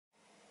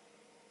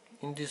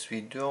In this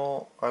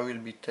video I will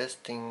be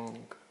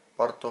testing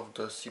part of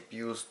the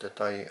CPUs that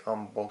I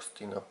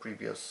unboxed in a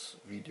previous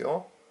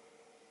video.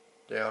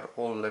 They are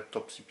all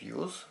laptop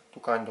CPUs, two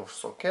kind of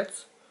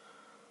sockets.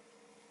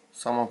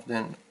 Some of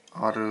them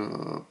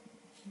are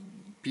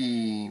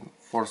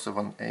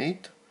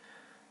P478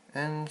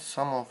 and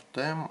some of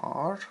them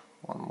are,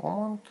 one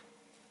moment,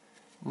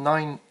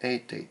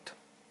 988.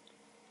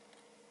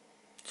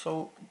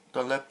 So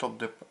the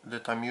laptop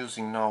that I'm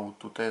using now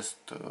to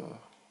test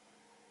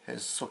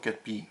has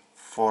socket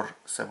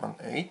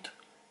P478.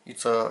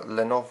 It's a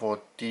Lenovo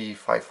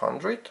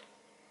T500,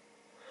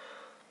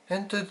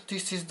 and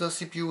this is the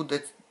CPU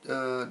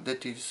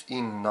that is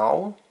in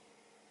now,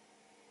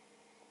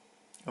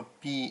 a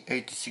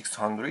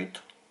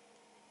P8600,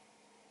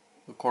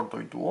 a Core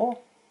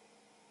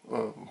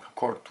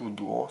 2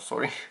 Duo,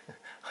 sorry.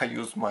 I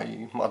use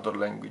my mother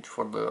language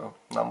for the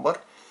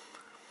number.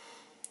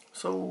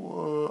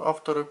 So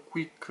after a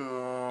quick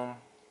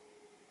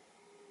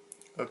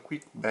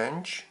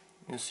bench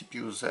in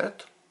CPU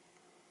Z,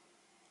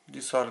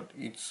 these are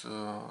its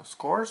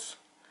scores,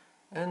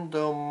 and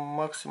the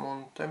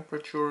maximum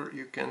temperature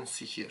you can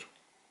see here.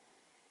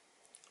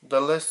 The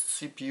last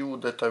CPU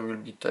that I will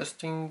be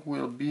testing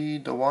will be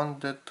the one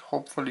that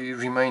hopefully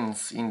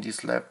remains in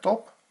this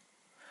laptop,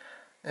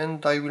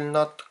 and I will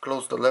not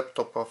close the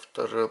laptop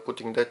after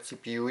putting that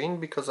CPU in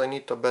because I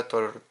need a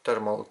better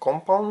thermal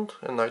compound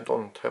and I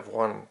don't have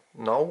one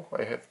now.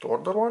 I have to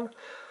order one,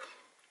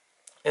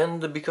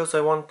 and because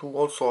I want to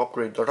also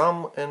upgrade the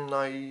RAM and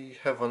I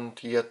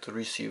haven't yet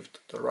received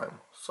the RAM.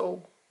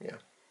 So yeah,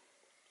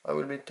 I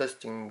will be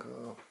testing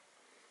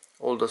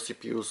all the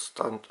CPUs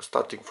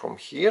starting from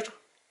here,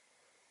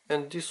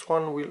 and this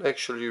one will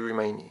actually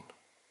remain in.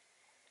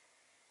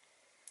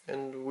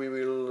 And we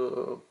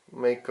will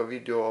make a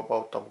video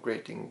about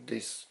upgrading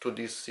this to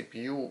this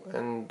CPU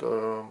and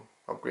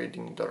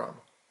upgrading the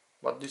RAM.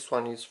 But this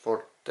one is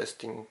for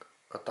testing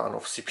a ton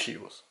of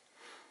CPUs.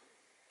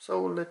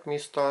 So let me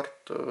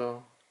start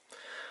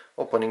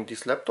opening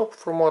this laptop.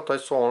 From what I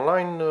saw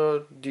online,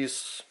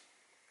 this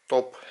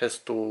top has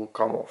to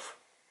come off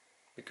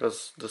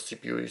because the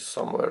CPU is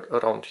somewhere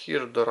around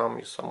here, the RAM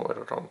is somewhere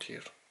around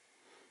here.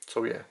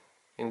 So yeah,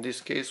 in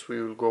this case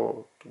we will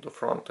go to the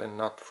front and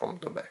not from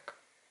the back.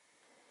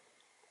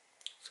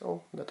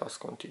 So let us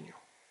continue.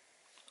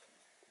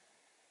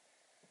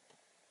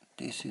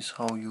 This is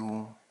how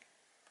you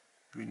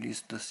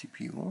release the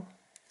CPU.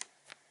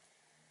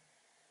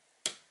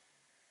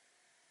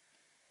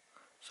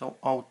 So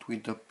out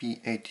with the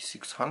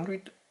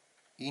P8600,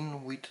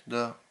 in with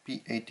the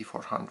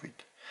P8400.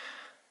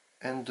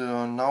 And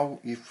now,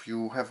 if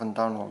you haven't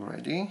done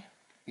already,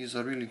 is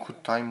a really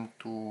good time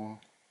to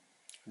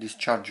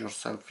discharge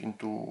yourself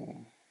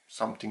into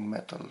something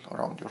metal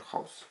around your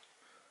house.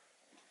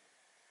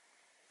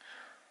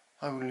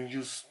 I will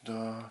use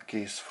the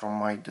case from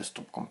my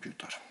desktop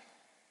computer.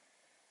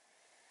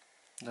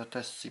 The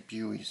test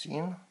CPU is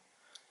in.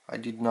 I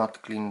did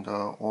not clean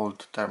the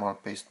old thermal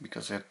paste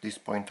because at this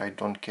point I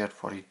don't care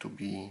for it to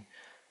be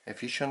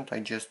efficient. I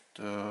just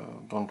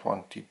don't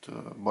want it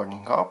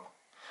burning up.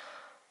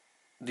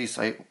 This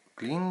I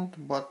cleaned,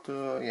 but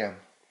yeah,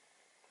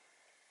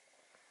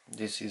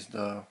 this is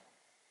the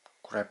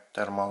crap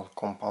thermal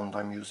compound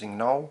I'm using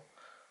now.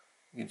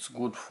 It's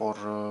good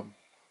for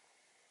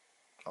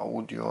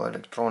audio,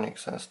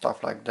 electronics and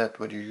stuff like that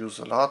where you use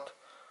a lot,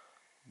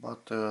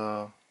 but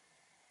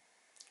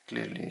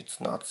clearly it's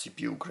not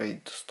CPU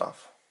grade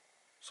stuff.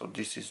 So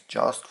this is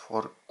just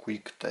for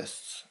quick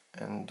tests,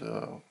 and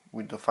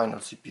with the final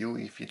CPU,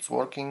 if it's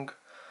working,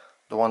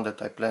 the one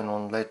that I plan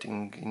on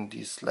letting in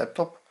this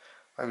laptop,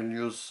 I will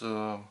use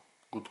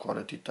good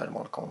quality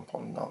thermal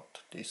compound,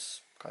 not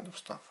this kind of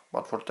stuff.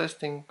 But for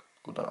testing,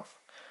 good enough.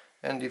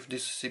 And if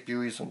this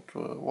CPU isn't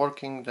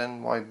working,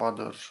 then why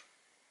bother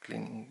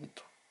cleaning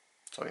it?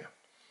 So yeah,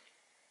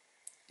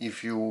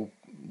 if you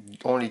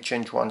only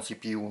change one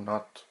CPU,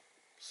 not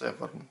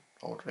 7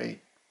 or 8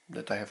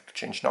 that I have to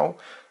change now,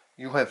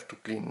 you have to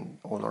clean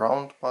all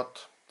around,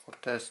 but for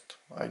test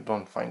I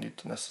don't find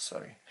it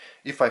necessary.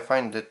 If I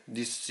find that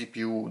this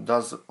CPU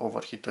does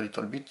overheat a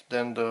little bit,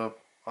 then the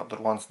other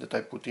ones that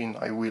I put in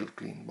I will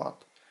clean,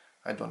 but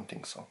I don't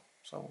think so.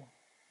 So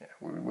yeah,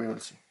 we will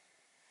see.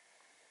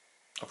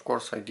 Of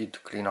course I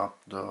did clean up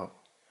the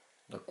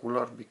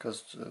cooler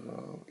because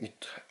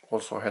it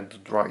also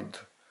had dried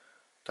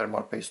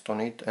thermal paste on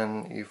it,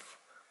 and if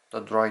the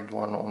dried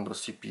one on the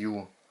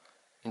CPU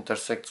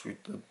intersects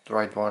with the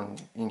dried one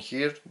in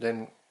here,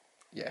 then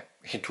yeah,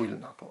 it will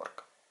not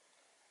work.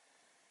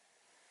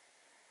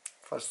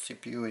 First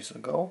CPU is a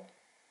go.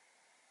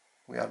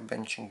 We are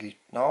benching it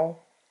now,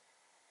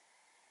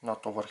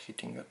 not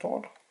overheating at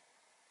all,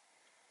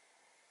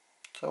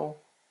 so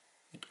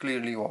it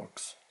clearly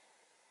works.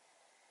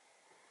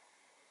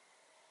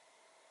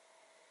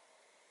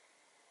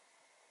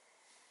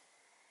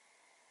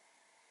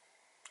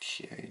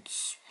 Here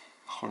it's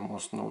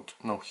almost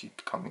no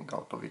heat coming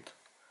out of it,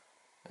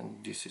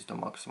 and this is the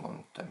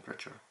maximum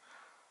temperature.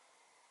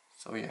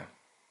 So yeah,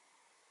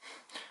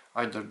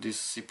 either this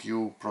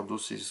CPU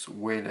produces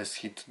way less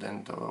heat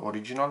than the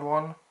original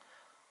one,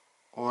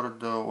 or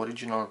the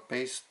original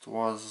paste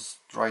was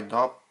dried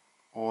up,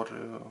 or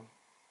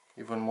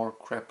even more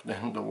crap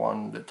than the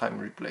one that I'm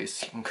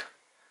replacing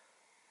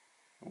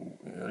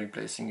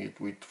it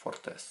with for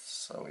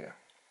tests. So yeah,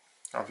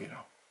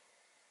 Avira,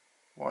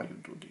 why you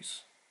do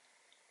this?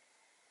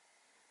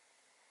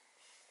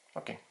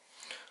 Okay,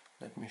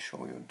 let me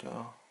show you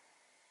the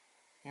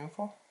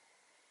info.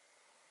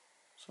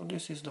 So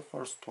this is the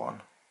first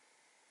one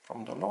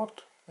from the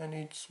lot, and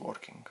it's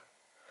working.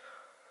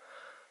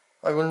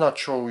 I will not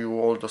show you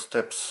all the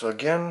steps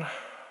again.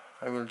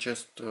 I will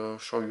just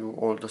show you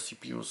all the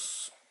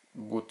CPUs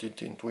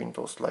booted into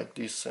Windows like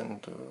this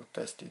and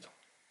tested.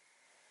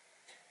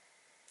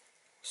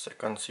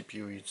 Second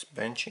CPU is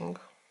benching.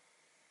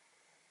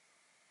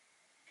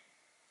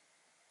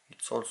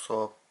 It's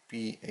also a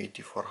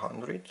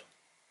P8400.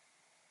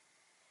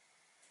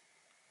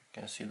 You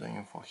can see the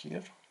info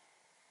here.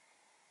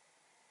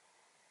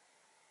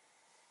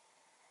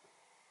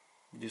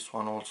 This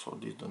one also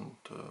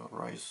didn't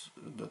rise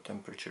the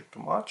temperature too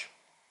much.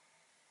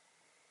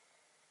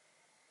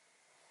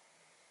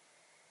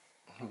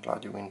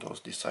 Bloody Windows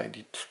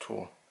decided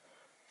to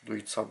do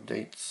its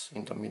updates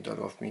in the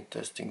middle of me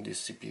testing these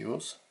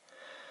CPUs.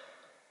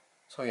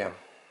 So yeah,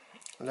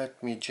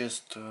 let me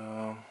just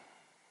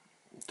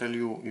tell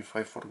you, if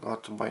I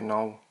forgot by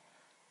now,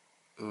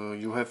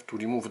 you have to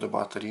remove the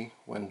battery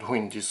when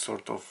doing this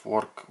sort of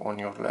work on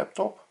your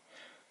laptop,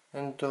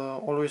 and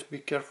always be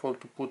careful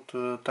to put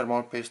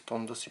thermal paste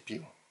on the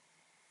CPU.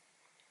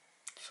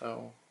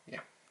 So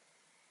yeah,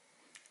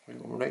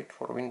 we'll wait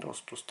for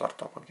Windows to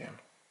start up again.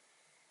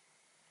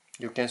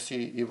 You can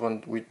see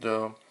even with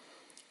the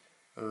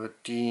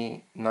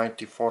T9400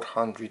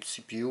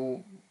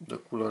 CPU, the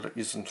cooler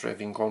isn't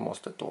revving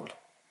almost at all.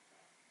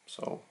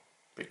 So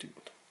pretty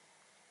good.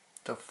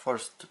 The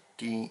first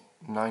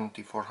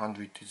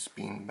T9400 is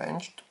being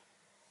benched.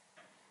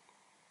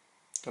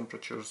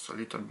 Temperature's a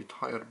little bit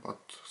higher, but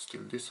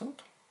still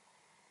decent.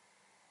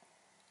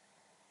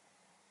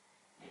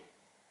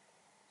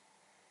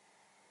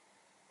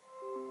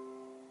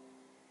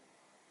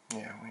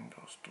 Yeah,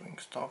 Windows doing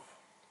stuff.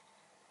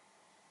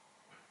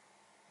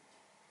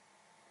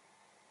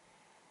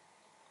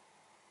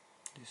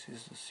 This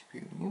is the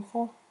CPU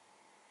info.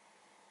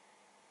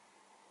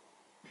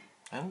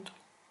 And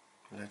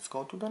let's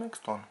go to the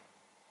next one.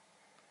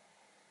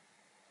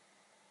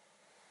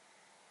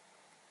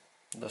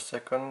 The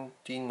second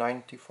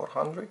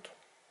T9400.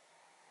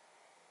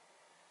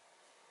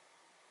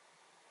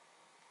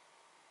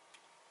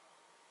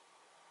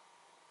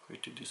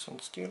 Pretty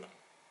decent still.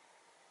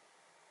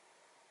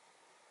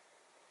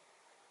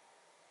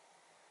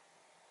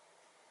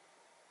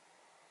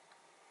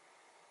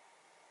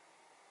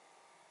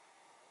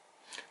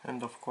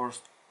 And of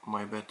course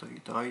my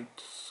battery died,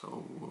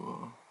 so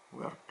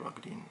we are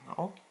plugged in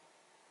now.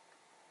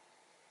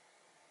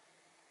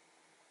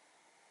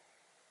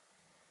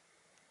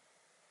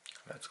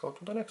 Let's go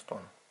to the next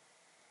one.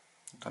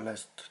 The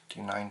last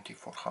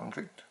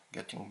T9400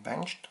 getting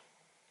benched.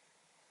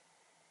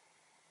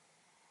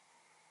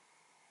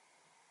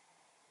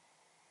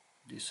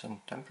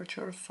 Decent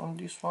temperatures on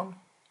this one.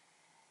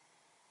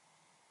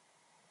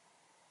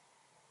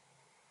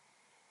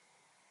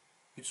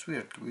 It's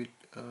weird, with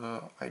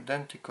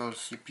identical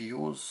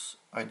CPUs,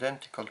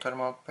 identical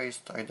thermal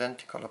paste,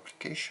 identical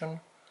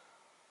application,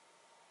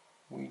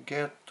 we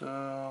get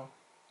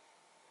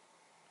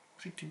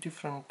pretty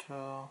different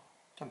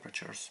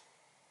temperatures.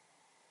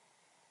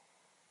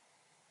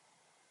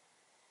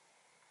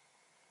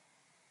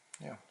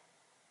 Yeah.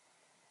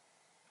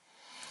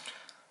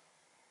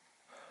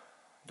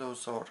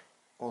 Those are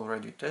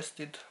already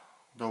tested.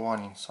 The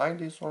one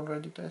inside is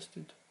already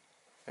tested.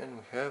 And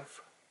we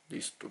have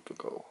these two to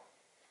go.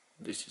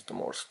 This is the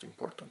most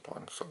important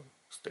one, so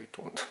stay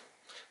tuned.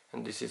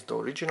 And this is the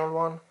original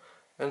one.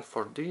 And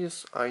for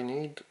this I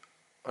need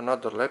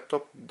another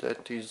laptop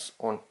that is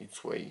on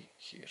its way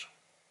here.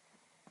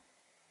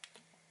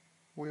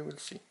 We will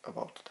see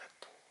about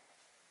that.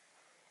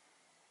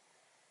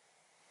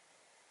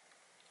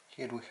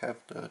 Here we have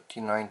the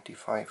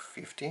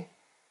T9550.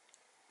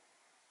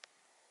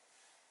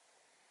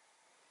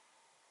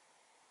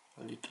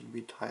 A little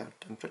bit higher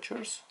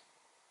temperatures.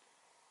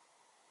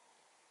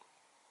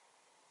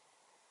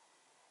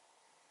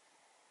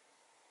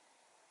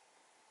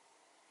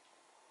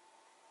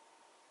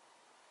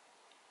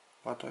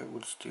 But I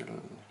would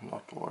still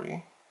not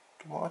worry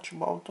too much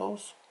about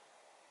those.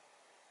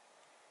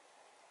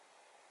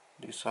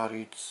 These are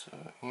its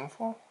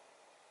info.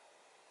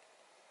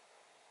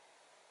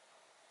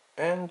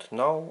 And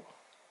now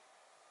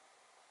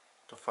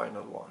the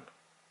final one,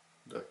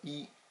 the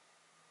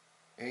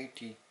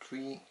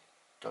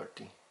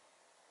E8330.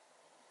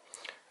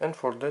 And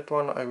for that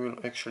one I will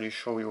actually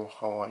show you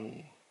how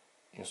I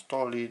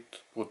install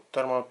it, put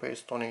thermal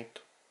paste on it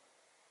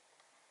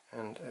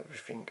and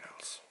everything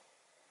else.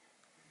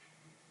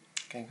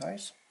 Okay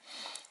guys,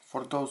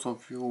 for those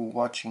of you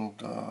watching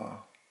the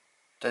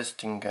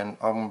testing and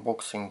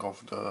unboxing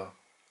of the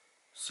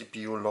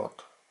CPU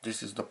lot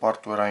This is the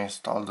part where I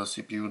install the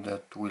CPU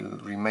that will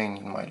remain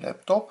in my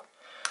laptop.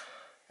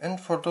 And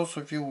for those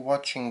of you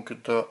watching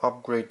the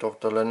upgrade of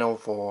the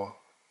Lenovo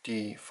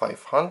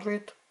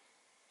T500,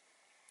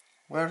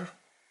 where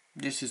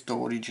this is the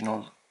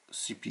original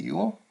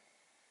CPU,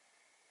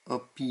 a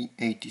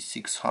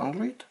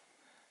P8600,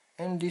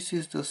 and this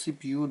is the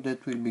CPU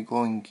that will be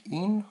going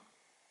in.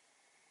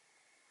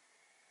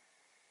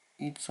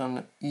 It's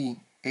an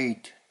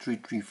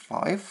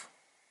E8335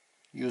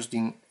 used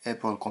in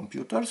Apple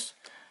computers,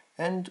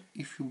 and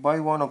if you buy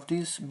one of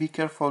these, be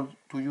careful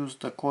to use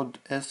the code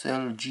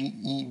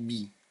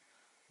SLGEB.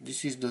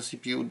 This is the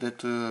CPU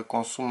that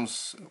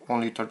consumes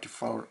only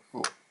 34,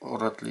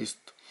 or at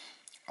least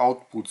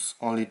outputs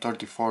only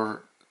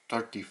 35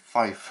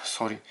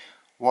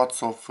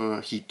 watts of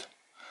heat.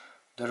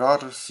 There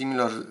are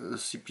similar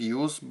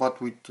CPUs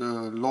but with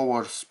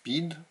lower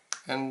speed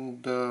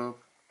and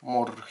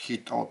more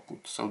heat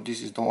output, so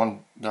this is the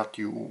one that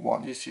you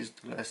want. This is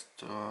the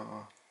last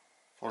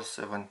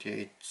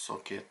 478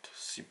 socket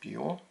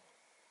CPU.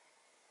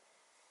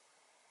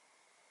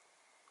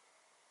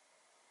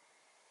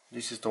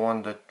 This is the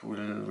one that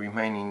will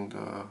remain in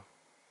the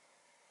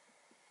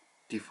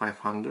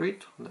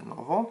T500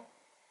 Lenovo.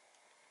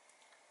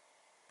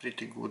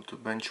 Pretty good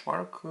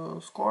benchmark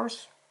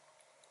scores.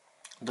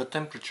 The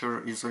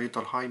temperature is a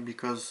little high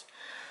because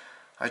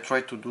I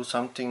tried to do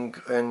something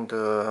and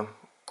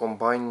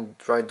combine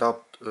dried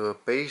up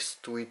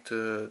paste with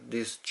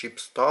this cheap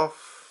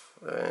stuff,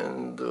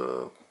 and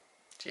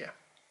yeah,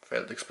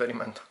 failed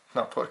experiment,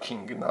 not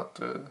working, not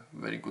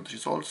very good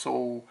result.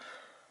 So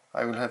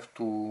I will have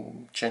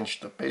to change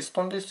the paste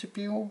on this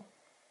CPU,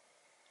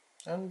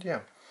 and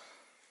yeah,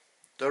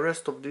 the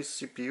rest of these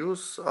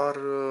CPUs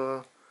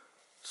are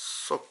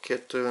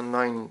socket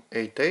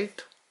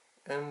 988,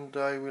 and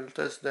I will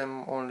test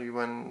them only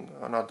when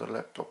another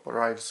laptop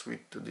arrives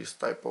with this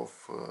type of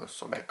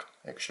socket.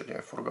 Actually, I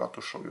forgot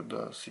to show you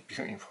the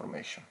CPU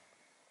information.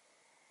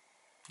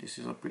 This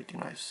is a pretty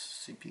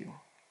nice CPU.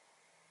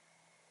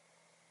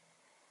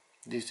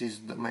 This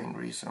is the main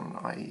reason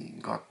I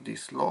got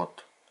this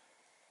lot,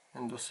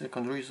 and the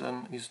second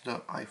reason is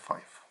the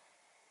i5.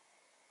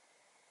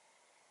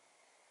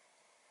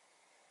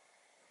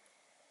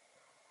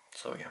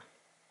 So yeah.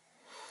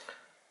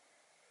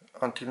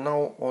 Until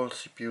now all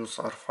CPUs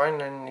are fine,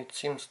 and it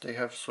seems they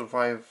have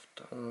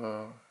survived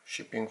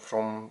shipping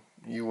from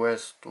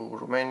US to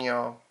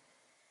Romania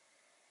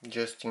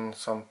just in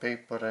some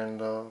paper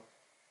and a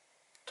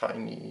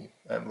tiny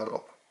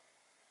envelope.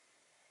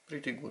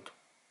 Pretty good.